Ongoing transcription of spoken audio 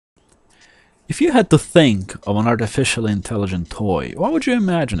If you had to think of an artificially intelligent toy, what would you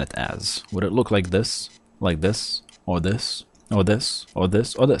imagine it as? Would it look like this, or this, or this, or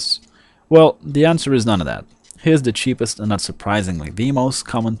this, or this? Well, the answer is none of that. Here's the cheapest and not surprisingly the most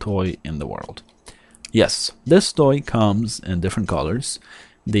common toy in the world. Yes, this toy comes in different colors.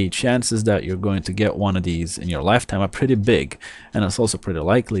 The chances that you're going to get one of these in your lifetime are pretty big, and it's also pretty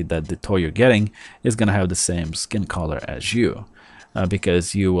likely that the toy you're getting is going to have the same skin color as you.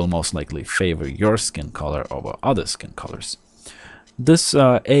 Because you will most likely favor your skin color over other skin colors. This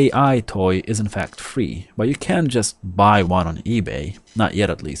AI toy is in fact free, but you can't just buy one on eBay, not yet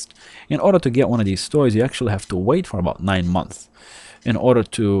at least. In order to get one of these toys, you actually have to wait for about 9 months. In order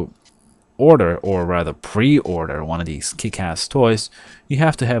to order, or rather pre-order, one of these kick-ass toys, you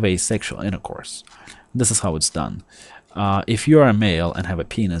have to have a sexual intercourse. This is how it's done. If you are a male and have a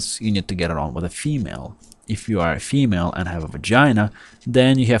penis, you need to get it on with a female. If you are a female and have a vagina,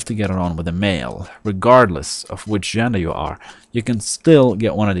 then you have to get it on with a male. Regardless of which gender you are, you can still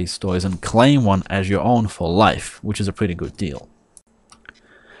get one of these toys and claim one as your own for life, which is a pretty good deal.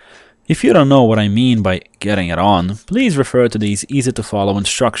 If you don't know what I mean by getting it on, please refer to these easy-to-follow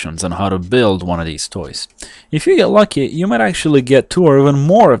instructions on how to build one of these toys. If you get lucky, you might actually get 2 or even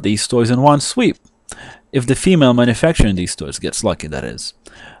more of these toys in one sweep. If the female manufacturing these toys gets lucky, that is.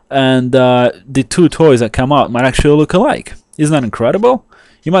 And the 2 toys that come out might actually look alike. Isn't that incredible?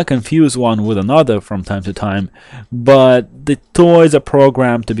 You might confuse one with another from time to time, but the toys are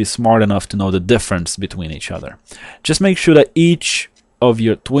programmed to be smart enough to know the difference between each other. Just make sure that each of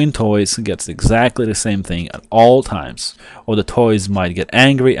your twin toys gets exactly the same thing at all times, or the toys might get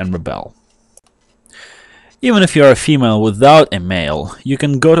angry and rebel. Even if you're a female without a male, you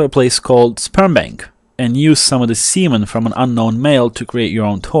can go to a place called Sperm Bank and use some of the semen from an unknown male to create your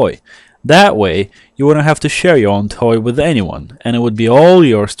own toy. That way, you wouldn't have to share your own toy with anyone, and it would be all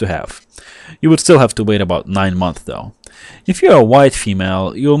yours to have. You would still have to wait about 9 months though. If you're a white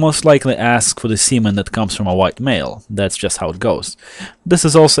female, you'll most likely ask for the semen that comes from a white male. That's just how it goes. This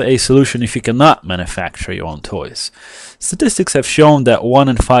is also a solution if you cannot manufacture your own toys. Statistics have shown that 1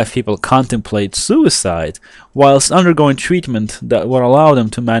 in 5 people contemplate suicide whilst undergoing treatment that will allow them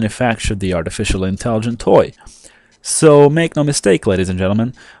to manufacture the artificially intelligent toy. So make no mistake, ladies and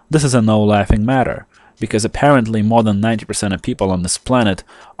gentlemen, this is a no laughing matter, because apparently more than 90% of people on this planet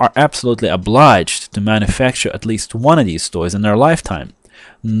are absolutely obliged to manufacture at least one of these toys in their lifetime.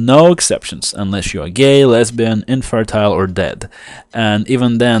 No exceptions, unless you are gay, lesbian, infertile, or dead. And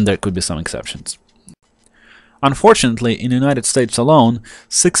even then, there could be some exceptions. Unfortunately, in the United States alone,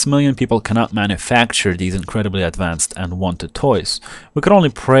 6 million people cannot manufacture these incredibly advanced and wanted toys. We can only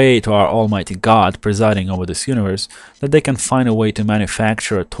pray to our almighty God presiding over this universe that they can find a way to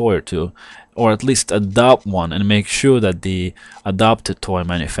manufacture a toy or two, or at least adopt one and make sure that the adopted toy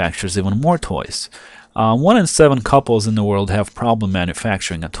manufactures even more toys. 1 in 7 couples in the world have problem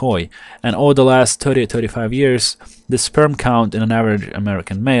manufacturing a toy, and over the last 30 or 35 years, the sperm count in an average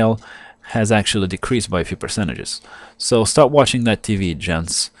American male has actually decreased by a few percentages. So stop watching that TV,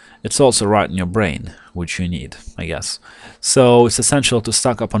 gents. It's also rotting your brain, which you need, I guess. So it's essential to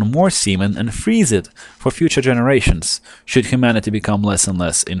stock up on more semen and freeze it for future generations, should humanity become less and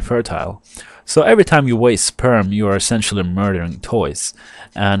less infertile. So every time you waste sperm, you are essentially murdering toys,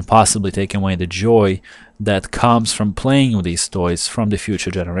 and possibly taking away the joy that comes from playing with these toys from the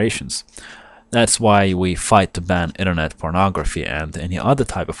future generations. That's why we fight to ban internet pornography and any other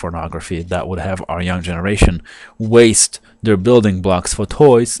type of pornography that would have our young generation waste their building blocks for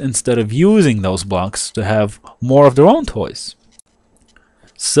toys instead of using those blocks to have more of their own toys.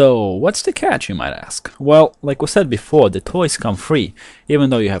 So, what's the catch, you might ask? Well, like we said before, the toys come free, even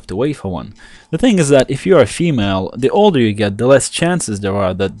though you have to wait for one. The thing is that if you're a female, the older you get, the less chances there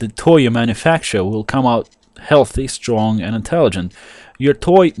are that the toy you manufacture will come out healthy, strong, and intelligent. Your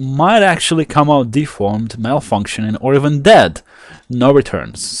toy might actually come out deformed, malfunctioning, or even dead. No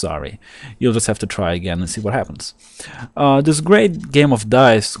returns, sorry. You'll just have to try again and see what happens. This great game of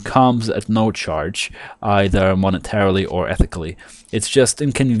dice comes at no charge, either monetarily or ethically. It's just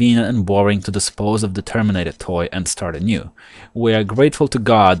inconvenient and boring to dispose of the terminated toy and start anew. We are grateful to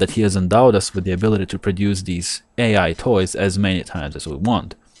God that He has endowed us with the ability to produce these AI toys as many times as we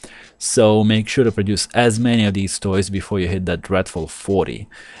want. So make sure to produce as many of these toys before you hit that dreadful 40.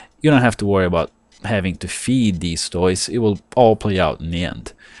 You don't have to worry about having to feed these toys. It will all play out in the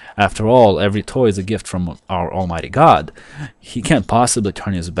end. After all, every toy is a gift from our almighty God. He can't possibly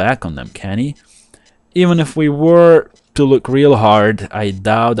turn his back on them, can he? Even if we were to look real hard, I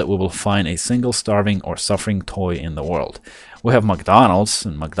doubt that we will find a single starving or suffering toy in the world. We have McDonald's,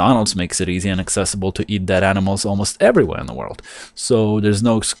 and McDonald's makes it easy and accessible to eat dead animals almost everywhere in the world. So there's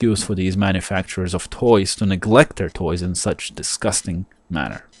no excuse for these manufacturers of toys to neglect their toys in such disgusting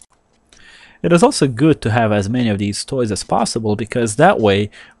manner. It is also good to have as many of these toys as possible, because that way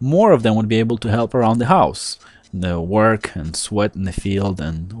more of them would be able to help around the house. The work and sweat in the field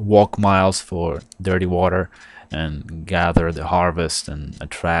and walk miles for dirty water and gather the harvest and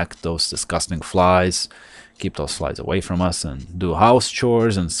attract those disgusting flies, keep those flies away from us, and do house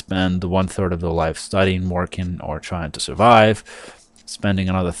chores and spend 1/3 of their life studying, working, or trying to survive, spending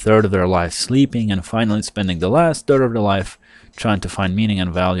another third of their life sleeping, and finally spending the last third of their life trying to find meaning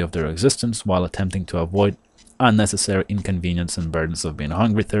and value of their existence while attempting to avoid unnecessary inconvenience and burdens of being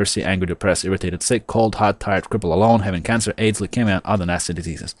hungry, thirsty, angry, depressed, irritated, sick, cold, hot, tired, crippled, alone, having cancer, AIDS, leukemia, and other nasty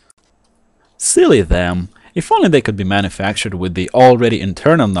diseases. Silly them. If only they could be manufactured with the already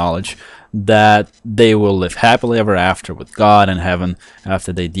internal knowledge that they will live happily ever after with God and heaven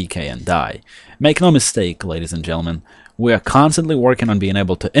after they decay and die. Make no mistake, ladies and gentlemen, we are constantly working on being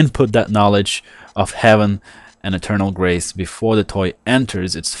able to input that knowledge of heaven and eternal grace before the toy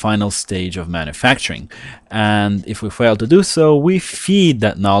enters its final stage of manufacturing. And if we fail to do so, we feed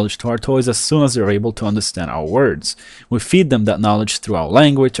that knowledge to our toys as soon as they're able to understand our words. We feed them that knowledge through our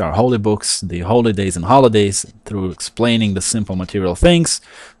language, our holy books, the holy days and holidays, through explaining the simple material things,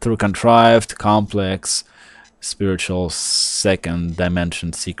 through contrived, complex, spiritual, second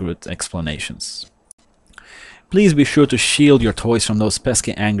dimension secret explanations. Please be sure to shield your toys from those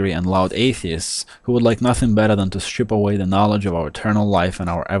pesky, angry, and loud atheists who would like nothing better than to strip away the knowledge of our eternal life and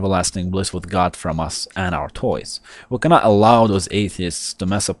our everlasting bliss with God from us and our toys. We cannot allow those atheists to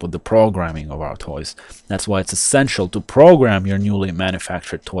mess up with the programming of our toys. That's why it's essential to program your newly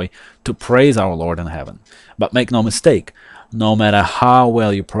manufactured toy to praise our Lord in heaven. But make no mistake, no matter how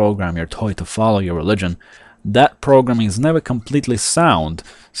well you program your toy to follow your religion, that programming is never completely sound,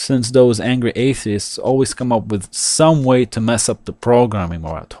 since those angry atheists always come up with some way to mess up the programming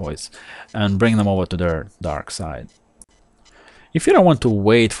of our toys and bring them over to their dark side. If you don't want to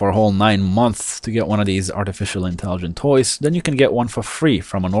wait for a whole 9 months to get one of these artificially intelligent toys, then you can get one for free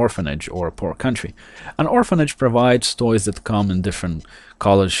from an orphanage or a poor country. An orphanage provides toys that come in different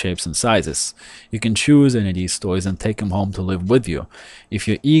colors, shapes, and sizes. You can choose any of these toys and take them home to live with you. If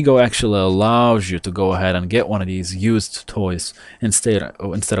your ego actually allows you to go ahead and get one of these used toys instead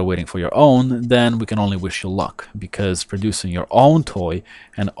of waiting for your own, then we can only wish you luck, because producing your own toy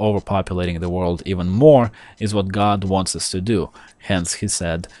and overpopulating the world even more is what God wants us to do. Hence, he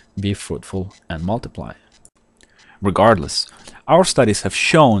said, be fruitful and multiply. Regardless, our studies have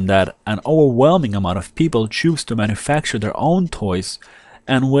shown that an overwhelming amount of people choose to manufacture their own toys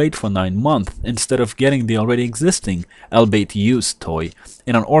and wait for 9 months instead of getting the already existing, albeit used, toy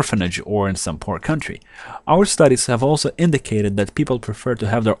in an orphanage or in some poor country. Our studies have also indicated that people prefer to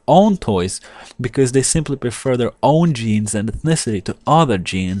have their own toys because they simply prefer their own genes and ethnicity to other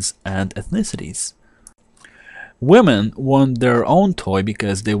genes and ethnicities. Women want their own toy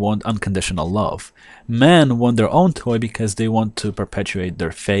because they want unconditional love. Men want their own toy because they want to perpetuate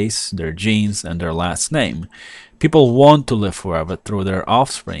their face, their genes, and their last name. People want to live forever through their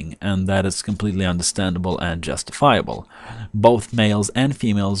offspring, and that is completely understandable and justifiable. Both males and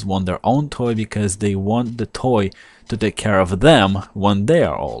females want their own toy because they want the toy to take care of them when they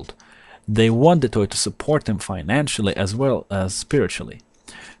are old. They want the toy to support them financially as well as spiritually.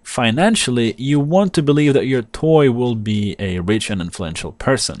 Financially, you want to believe that your toy will be a rich and influential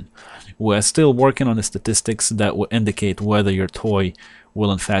person. We're still working on the statistics that will indicate whether your toy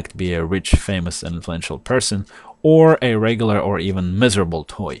will in fact be a rich, famous, and influential person, or a regular or even miserable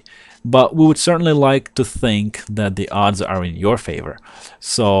toy. But we would certainly like to think that the odds are in your favor.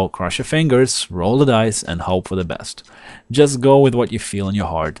 So cross your fingers, roll the dice, and hope for the best. Just go with what you feel in your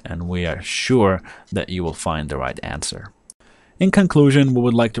heart, and we are sure that you will find the right answer. In conclusion, we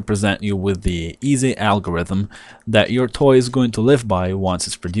would like to present you with the easy algorithm that your toy is going to live by once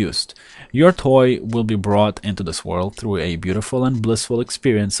it's produced. Your toy will be brought into this world through a beautiful and blissful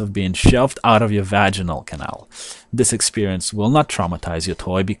experience of being shoved out of your vaginal canal. This experience will not traumatize your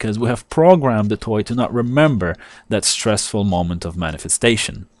toy because we have programmed the toy to not remember that stressful moment of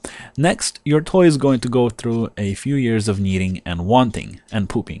manifestation. Next, your toy is going to go through a few years of needing and wanting and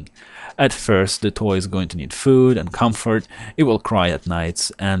pooping. At first, the toy is going to need food and comfort, it will cry at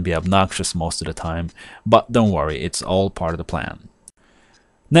nights and be obnoxious most of the time, but don't worry, it's all part of the plan.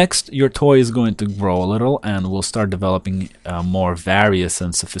 Next, your toy is going to grow a little and will start developing more various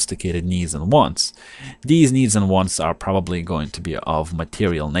and sophisticated needs and wants. These needs and wants are probably going to be of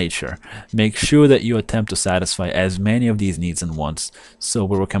material nature. Make sure that you attempt to satisfy as many of these needs and wants, so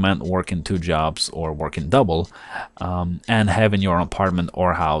we recommend working 2 jobs or working double, and having your apartment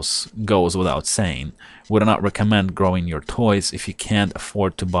or house goes without saying. We do not recommend growing your toys if you can't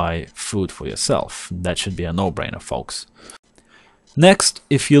afford to buy food for yourself. That should be a no-brainer, folks. Next,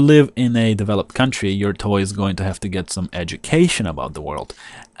 if you live in a developed country, your toy is going to have to get some education about the world,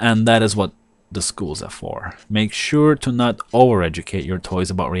 and that is what the schools are for. Make sure to not over-educate your toys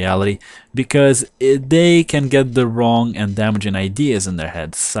about reality, because they can get the wrong and damaging ideas in their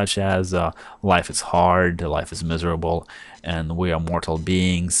heads, such as life is hard, life is miserable, and we are mortal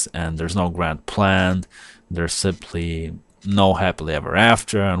beings, and there's no grand plan, there's simply no happily ever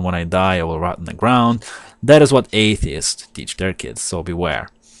after, and when I die I will rot in the ground. That is what atheists teach their kids, so beware.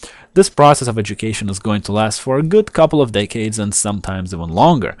 This process of education is going to last for a good couple of decades and sometimes even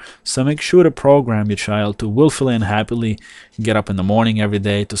longer, so make sure to program your child to willfully and happily get up in the morning every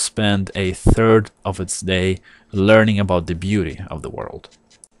day to spend a third of its day learning about the beauty of the world.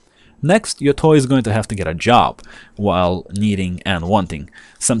 Next, your toy is going to have to get a job while needing and wanting.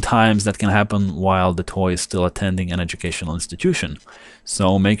 Sometimes that can happen while the toy is still attending an educational institution.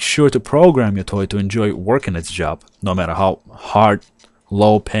 So make sure to program your toy to enjoy working its job, no matter how hard,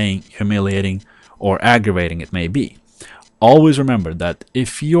 low-paying, humiliating, or aggravating it may be. Always remember that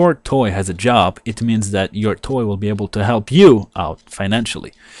if your toy has a job, it means that your toy will be able to help you out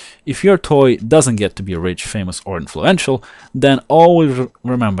financially. If your toy doesn't get to be rich, famous, or influential, then always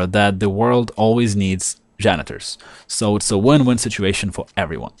remember that the world always needs janitors. So it's a win-win situation for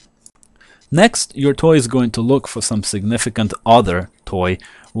everyone. Next, your toy is going to look for some significant other toy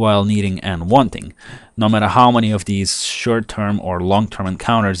while needing and wanting. No matter how many of these short-term or long-term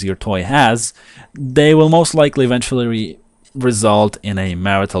encounters your toy has, they will most likely eventually result in a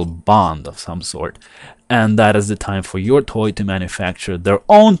marital bond of some sort, and that is the time for your toy to manufacture their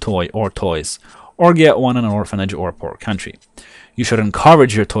own toy or toys, or get one in an orphanage or a poor country. You should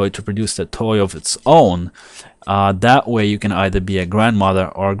encourage your toy to produce a toy of its own. That way you can either be a grandmother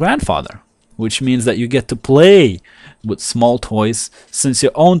or a grandfather, which means that you get to play with small toys since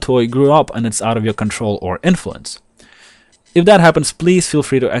your own toy grew up and it's out of your control or influence. If that happens, please feel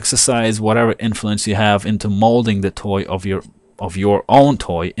free to exercise whatever influence you have into molding the toy of your own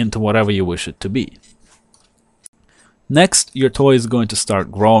toy into whatever you wish it to be. Next, your toy is going to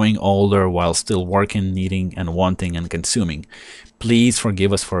start growing older while still working, needing, and wanting and consuming. Please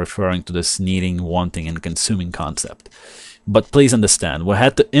forgive us for referring to this needing, wanting, and consuming concept. But please understand, we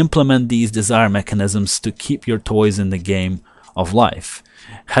had to implement these desire mechanisms to keep your toys in the game of life.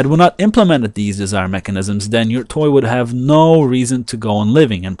 Had we not implemented these desire mechanisms, then your toy would have no reason to go on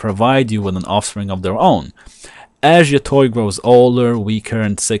living and provide you with an offspring of their own. As your toy grows older, weaker,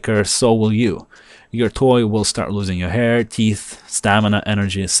 and sicker, so will you. Your toy will start losing your hair, teeth, stamina,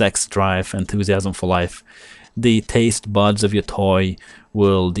 energy, sex drive, enthusiasm for life. The taste buds of your toy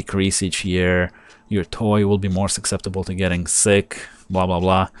will decrease each year. Your toy will be more susceptible to getting sick, blah blah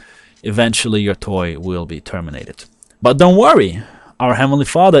blah. Eventually your toy will be terminated. But don't worry, our Heavenly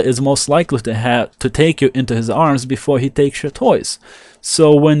Father is most likely to take you into His arms before He takes your toys.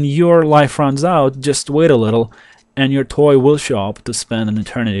 So when your life runs out, just wait a little and your toy will show up to spend an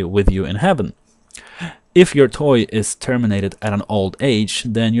eternity with you in heaven. If your toy is terminated at an old age,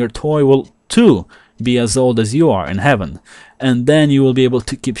 then your toy will too be as old as you are in heaven, and then you will be able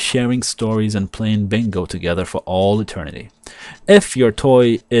to keep sharing stories and playing bingo together for all eternity. If your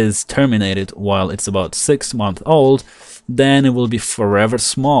toy is terminated while it's about 6 months old, then it will be forever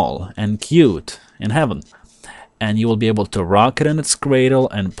small and cute in heaven, and you will be able to rock it in its cradle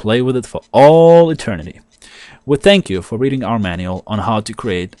and play with it for all eternity. We thank you for reading our manual on how to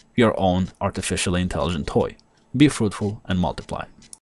create your own artificially intelligent toy. Be fruitful and multiply.